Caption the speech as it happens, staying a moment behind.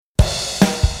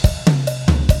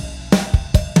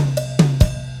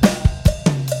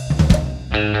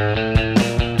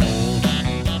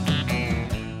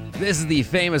This is the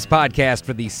Famous Podcast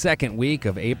for the second week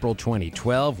of April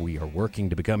 2012. We are working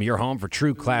to become your home for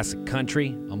true classic country.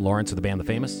 I'm Lawrence with the band The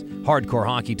Famous. Hardcore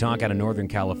honky tonk out of Northern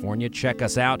California. Check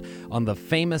us out on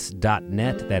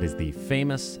thefamous.net. That is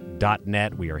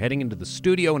thefamous.net. We are heading into the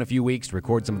studio in a few weeks to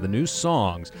record some of the new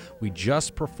songs we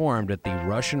just performed at the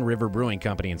Russian River Brewing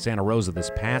Company in Santa Rosa this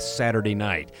past Saturday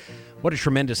night. What a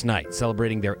tremendous night,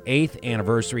 celebrating their 8th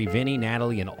anniversary. Vinny,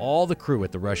 Natalie, and all the crew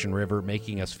at the Russian River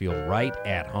making us feel right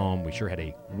at home. We sure had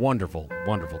a wonderful,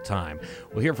 wonderful time.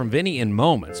 We'll hear from Vinny in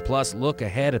moments, plus look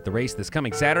ahead at the race this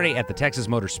coming Saturday at the Texas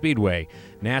Motor Speedway.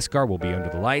 NASCAR will be under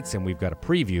the lights, and we've got a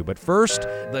preview. But first,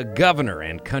 the governor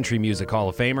and country music Hall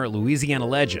of Famer, Louisiana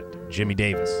legend, Jimmy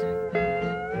Davis.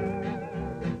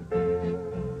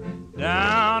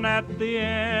 Down at the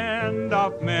end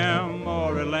of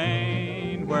memory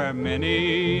lane, where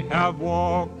many have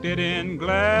walked it in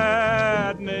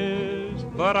gladness,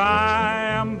 but I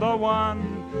am the one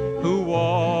who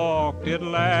walked it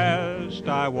last.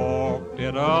 I walked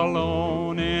it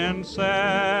alone in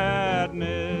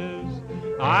sadness.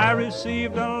 I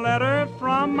received a letter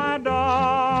from my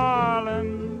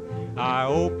darling. I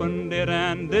opened it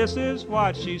and this is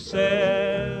what she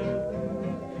said.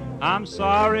 I'm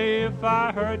sorry if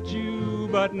I hurt you,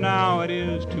 but now it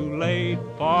is too late.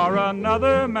 For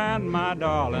another man, my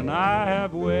darling, I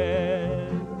have wed.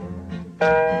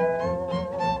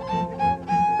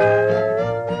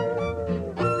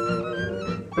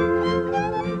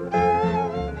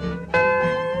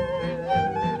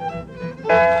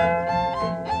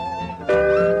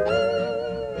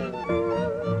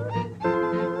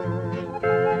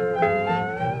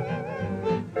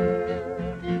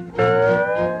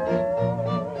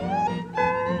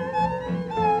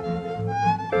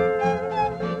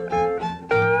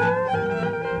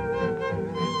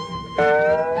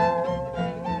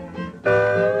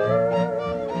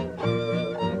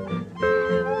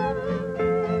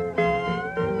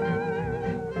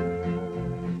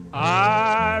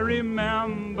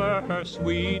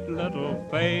 Sweet little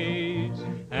face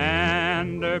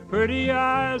and her pretty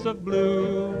eyes of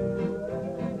blue,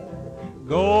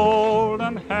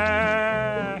 golden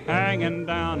hair hanging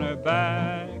down her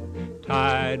back,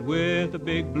 tied with a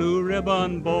big blue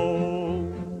ribbon bow.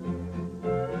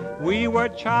 We were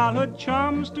childhood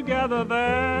chums together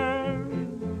there.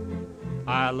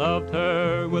 I loved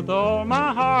her with all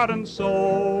my heart and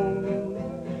soul.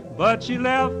 But she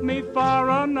left me for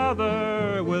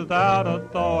another without a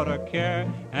thought or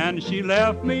care, and she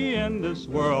left me in this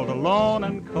world alone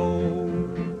and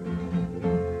cold.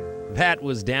 That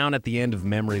was Down at the End of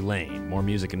Memory Lane. More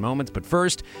music in moments, but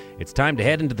first, it's time to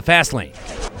head into the Fast Lane.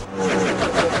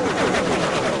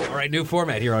 All right, new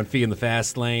format here on Fee in the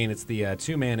Fast Lane. It's the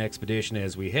two-man expedition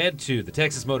as we head to the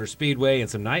Texas Motor Speedway and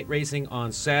some night racing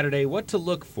on Saturday. What to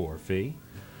look for, Fee?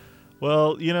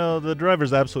 Well, you know, the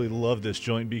drivers absolutely love this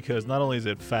joint because not only is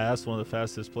it fast, one of the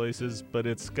fastest places, but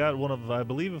it's got one of, I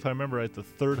believe, if I remember right, the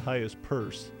third highest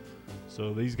purse.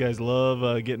 So these guys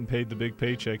love getting paid the big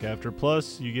paycheck after.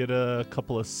 Plus, you get a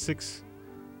couple of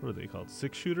what are they called?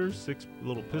 6-shooters? 6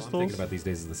 little pistols? I'm thinking about these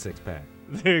days as the 6-pack.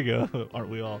 There you go. Aren't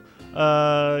we all?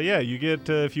 Yeah, you get,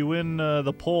 if you win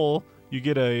the pole, you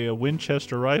get a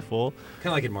Winchester rifle. Kind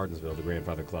of like in Martinsville, the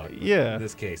grandfather clock. Yeah. In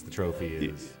this case, the trophy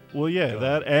is... Well, yeah,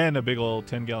 that and a big old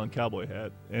 10-gallon cowboy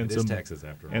hat. And it is Texas,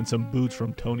 after all. And some boots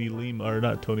from Tony Lima. Or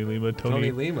not Tony Lima.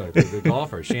 Tony Lima, the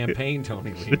golfer. Champagne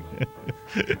Tony Lima.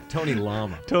 Tony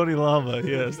Lama. Tony Lama,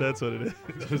 yes, that's what it is.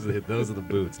 Those are the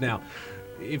boots. Now,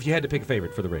 if you had to pick a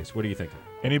favorite for the race, what are you thinking?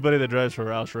 Anybody that drives for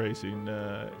Roush Racing.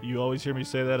 You always hear me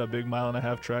say that, a big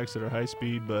mile-and-a-half tracks that are high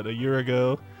speed. But a year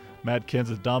ago, Matt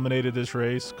Kenseth dominated this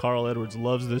race. Carl Edwards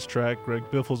loves this track. Greg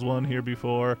Biffle's won here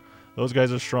before. Those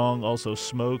guys are strong. Also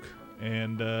Smoke,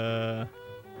 and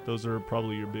those are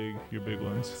probably your big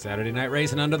ones. Saturday night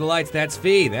racing under the lights. That's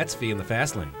Fee. That's Fee in the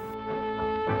Fast Lane.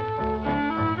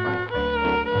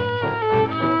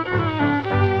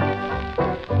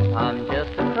 I'm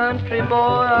just a country boy.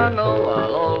 I know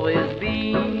I'll always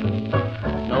be.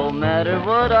 No matter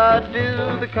what I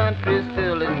do, the country's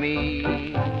still in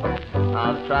me.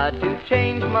 I've tried to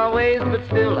change my ways, but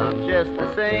still I'm just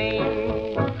the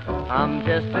same. I'm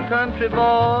just a country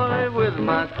boy with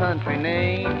my country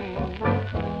name.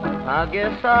 I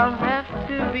guess I'll have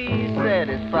to be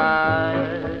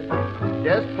satisfied,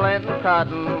 just planting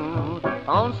cotton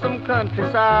on some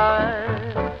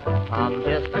countryside. I'm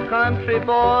just a country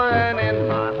boy, and in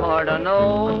my heart I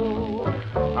know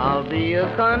I'll be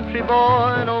a country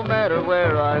boy no matter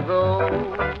where I go.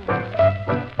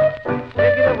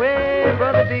 Take it away,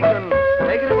 Brother Deacon,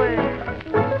 take it away.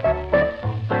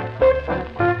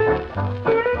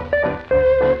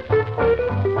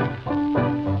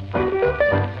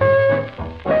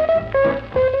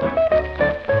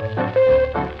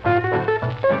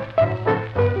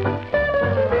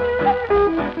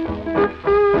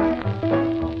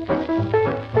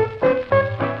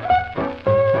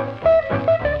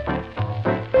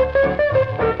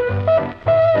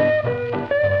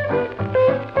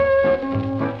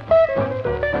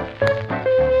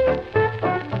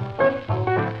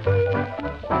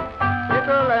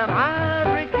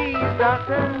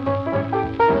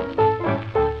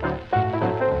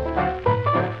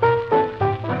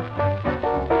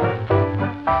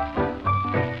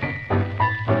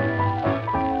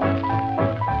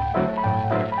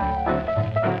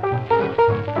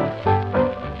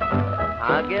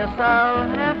 I'll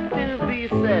have to be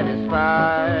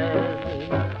satisfied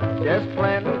just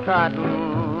planting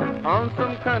cotton on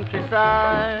some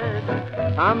countryside.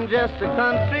 I'm just a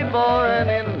country boy, and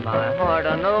in my heart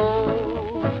I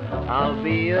know I'll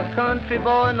be a country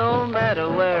boy no matter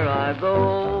where I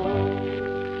go.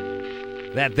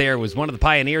 That there was one of the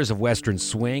pioneers of Western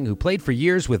swing who played for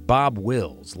years with Bob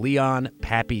Wills, Leon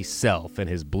Pappy Self, and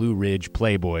his Blue Ridge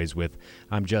Playboys with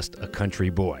I'm Just a Country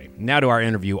Boy. Now to our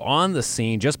interview on the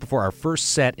scene just before our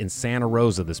first set in Santa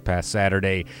Rosa this past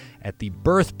Saturday at the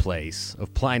birthplace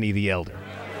of Pliny the Elder.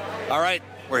 All right,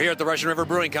 we're here at the Russian River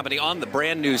Brewing Company on the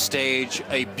brand new stage.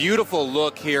 A beautiful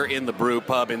look here in the Brew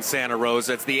Pub in Santa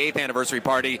Rosa. It's the 8th anniversary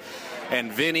party. And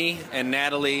Vinny and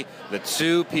Natalie, the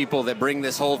two people that bring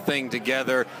this whole thing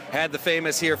together, had the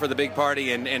famous here for the big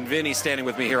party, and Vinny standing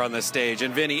with me here on this stage.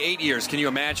 And Vinny, 8 years, can you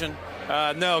imagine?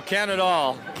 No, can't at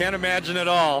all. Can't imagine at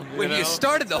all. When you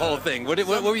started the whole thing, what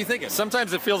were you thinking?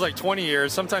 Sometimes it feels like 20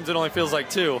 years. Sometimes it only feels like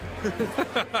 2.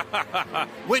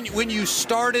 When you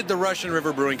started the Russian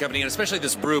River Brewing Company, and especially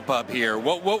this brew pub here,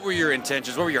 what were your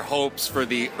intentions? What were your hopes for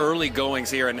the early goings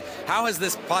here, and how has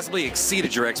this possibly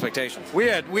exceeded your expectations? We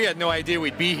had no idea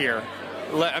we'd be here.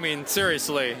 I mean,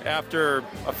 seriously, after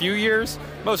a few years,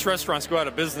 most restaurants go out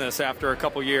of business after a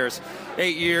couple years.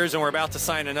 8 years, and we're about to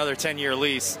sign another 10-year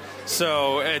lease.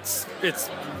 So it's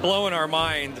blowing our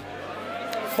mind,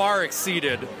 far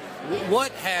exceeded.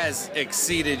 What has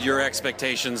exceeded your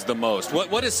expectations the most?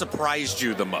 What has surprised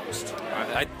you the most?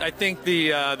 I think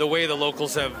the way the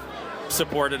locals have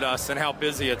supported us and how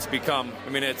busy it's become. I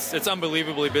mean, it's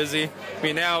unbelievably busy. I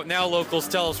mean, now locals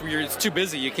tell us it's too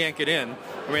busy, you can't get in.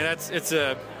 I mean, it's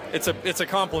a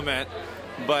compliment,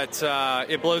 but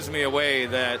it blows me away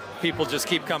that people just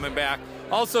keep coming back.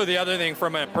 Also, the other thing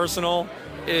from a personal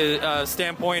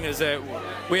standpoint is that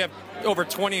we have over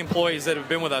 20 employees that have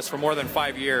been with us for more than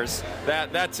 5 years.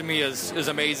 That to me is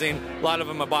amazing. A lot of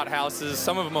them have bought houses.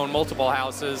 Some of them own multiple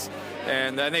houses,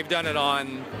 and they've done it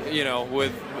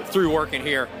through working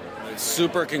here.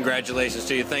 Super congratulations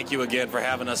to you. Thank you again for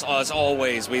having us. As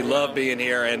always, we love being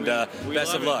here, and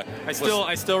best of luck. I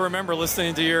still remember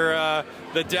listening to your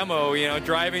the demo.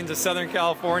 Driving to Southern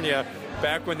California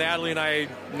back when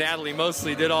Natalie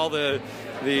mostly did all the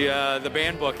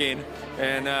band booking,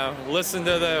 and listened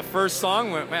to the first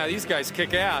song. Went, man, these guys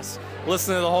kick ass.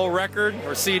 Listen to the whole record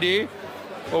or CD.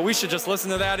 Well, we should just listen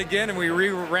to that again, and we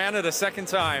re-ran it a second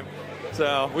time.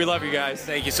 So we love you guys.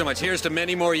 Thank you so much. Here's to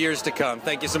many more years to come.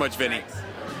 Thank you so much, Vinny.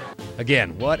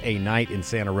 Again, what a night in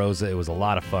Santa Rosa. It was a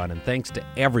lot of fun, and thanks to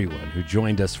everyone who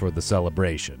joined us for the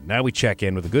celebration. Now we check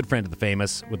in with a good friend of the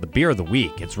famous with the beer of the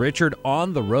week. It's Richard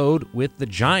on the road with the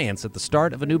Giants at the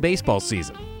start of a new baseball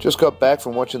season. Just got back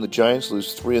from watching the Giants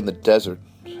lose 3 in the desert.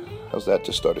 How's that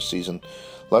to start a season?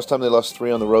 Last time they lost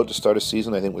 3 on the road to start a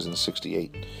season, I think, was in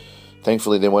 '68.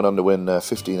 Thankfully, they went on to win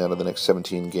 15 out of the next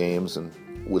 17 games, and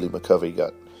Willie McCovey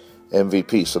got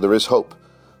MVP, so there is hope.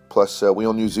 Plus, we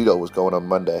all knew Zito was going on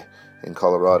Monday in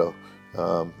Colorado,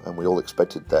 and we all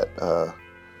expected that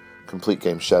complete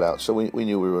game shutout, so we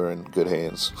knew we were in good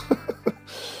hands.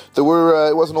 It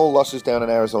wasn't all losses down in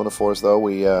Arizona for us, though.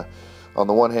 We, on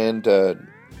the one hand,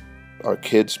 our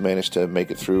kids managed to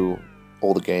make it through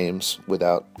all the games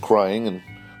without crying and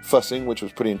fussing, which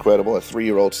was pretty incredible. A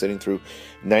 3-year-old sitting through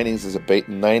 9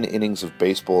 innings of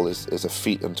baseball is a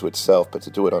feat unto itself, but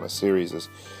to do it on a series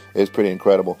is pretty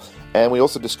incredible. And we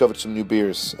also discovered some new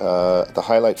beers. The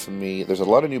highlight for me, there's a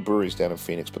lot of new breweries down in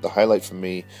Phoenix, but the highlight for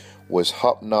me was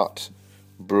Hop Knot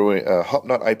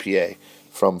IPA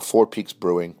from Four Peaks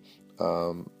Brewing,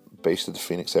 based in the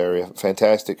Phoenix area.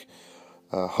 Fantastic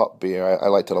hop beer. I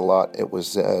liked it a lot. It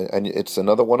was, and it's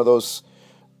another one of those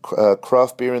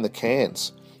craft beer in the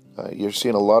cans. You're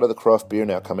seeing a lot of the craft beer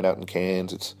now coming out in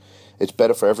cans. It's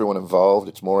better for everyone involved.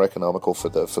 It's more economical for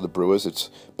the brewers. It's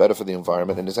better for the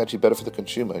environment, and it's actually better for the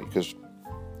consumer because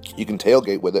you can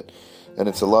tailgate with it, and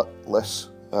it's a lot less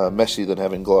messy than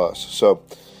having glass. So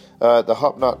the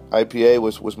Hop Knot IPA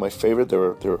was my favorite. There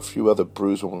were a few other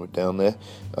brews when we were down there.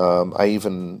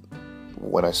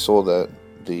 When I saw the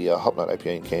Hop Knot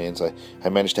IPA in cans, I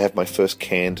managed to have my first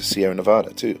canned Sierra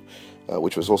Nevada too,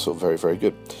 which was also very, very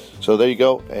good. So there you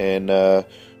go, and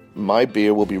my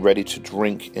beer will be ready to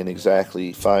drink in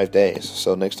exactly 5 days.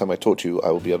 So next time I talk to you, I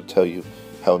will be able to tell you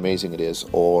how amazing it is,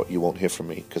 or you won't hear from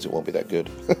me because it won't be that good.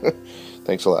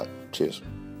 Thanks a lot. Cheers.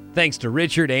 Thanks to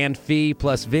Richard and Fee,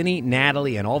 plus Vinny,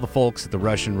 Natalie, and all the folks at the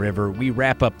Russian River. We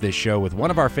wrap up this show with one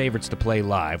of our favorites to play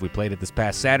live. We played it this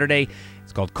past Saturday.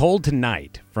 It's called Cold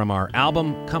Tonight from our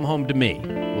album Come Home to Me.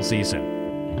 We'll see you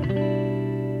soon.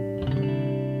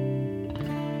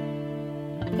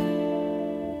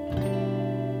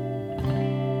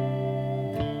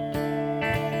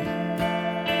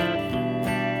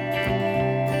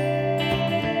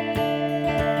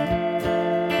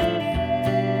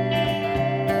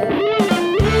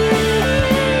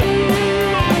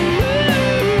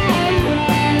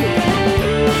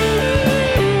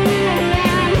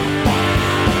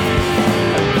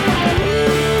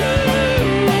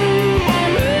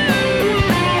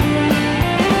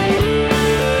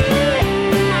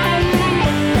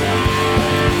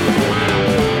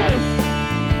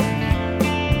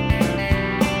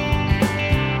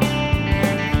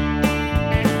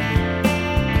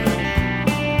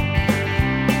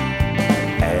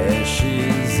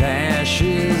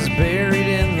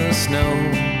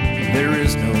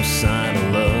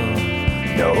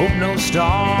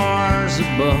 stars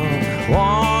above,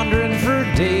 wandering for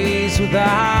days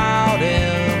without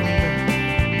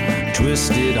end.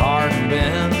 Twisted, heart and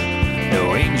bent,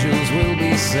 no angels will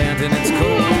be sent, and it's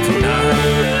cold tonight.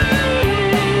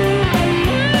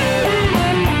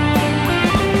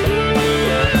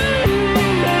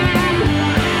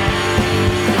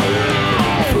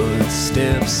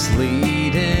 Footsteps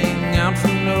leading out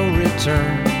from no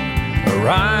return.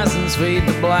 Horizons fade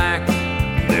to black.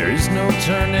 There is no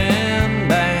turning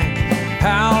back.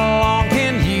 How long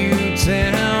can you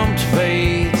tempt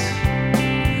fate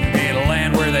in a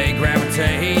land where they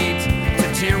gravitate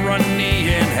to tyranny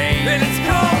and hate? And it's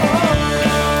cold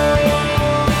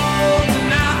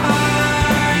tonight.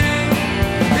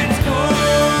 It's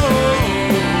cold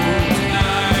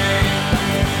tonight.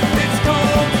 It's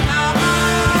cold tonight.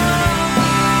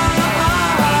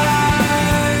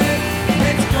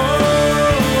 It's cold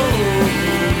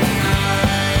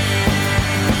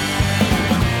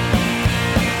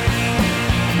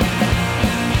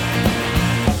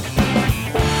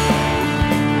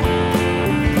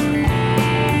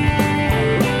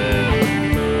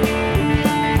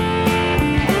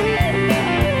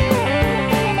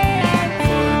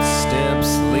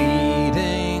Footsteps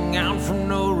leading out from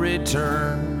no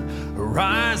return.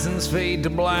 Horizons fade to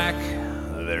black.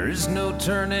 There is no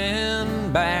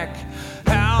turning back.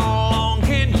 How long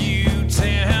can you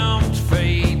tempt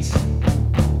fate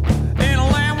in a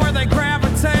land where they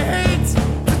gravitate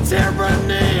to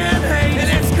tyranny and hate? And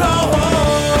it's cold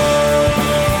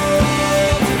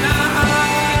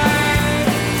tonight.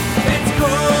 It's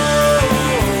cold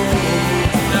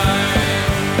tonight.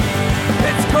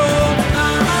 It's cold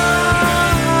tonight.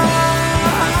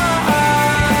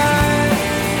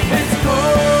 It's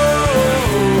cold tonight.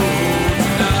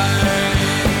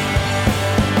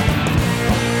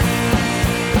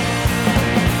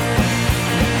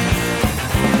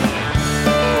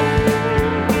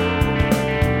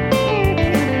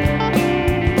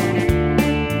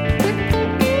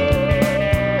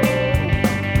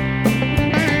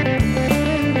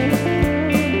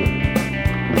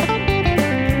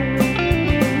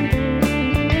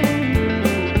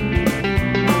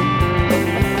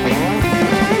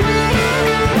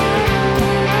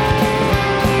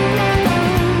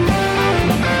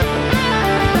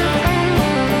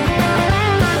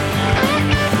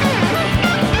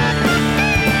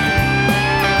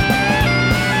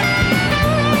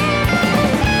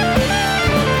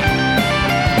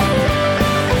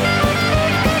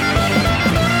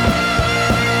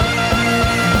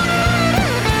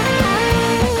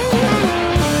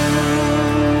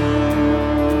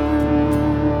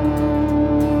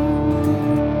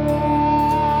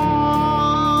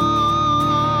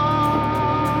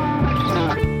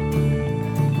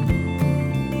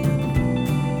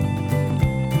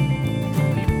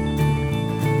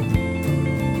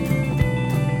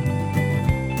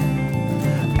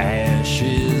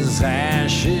 Ashes,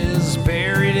 ashes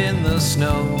buried in the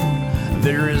snow.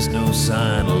 There is no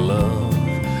sign of love,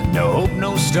 no hope,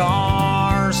 no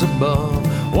stars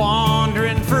above.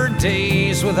 Wandering for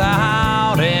days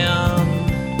without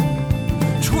end.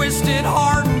 Twisted,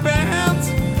 heart and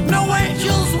bent, no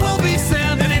angels will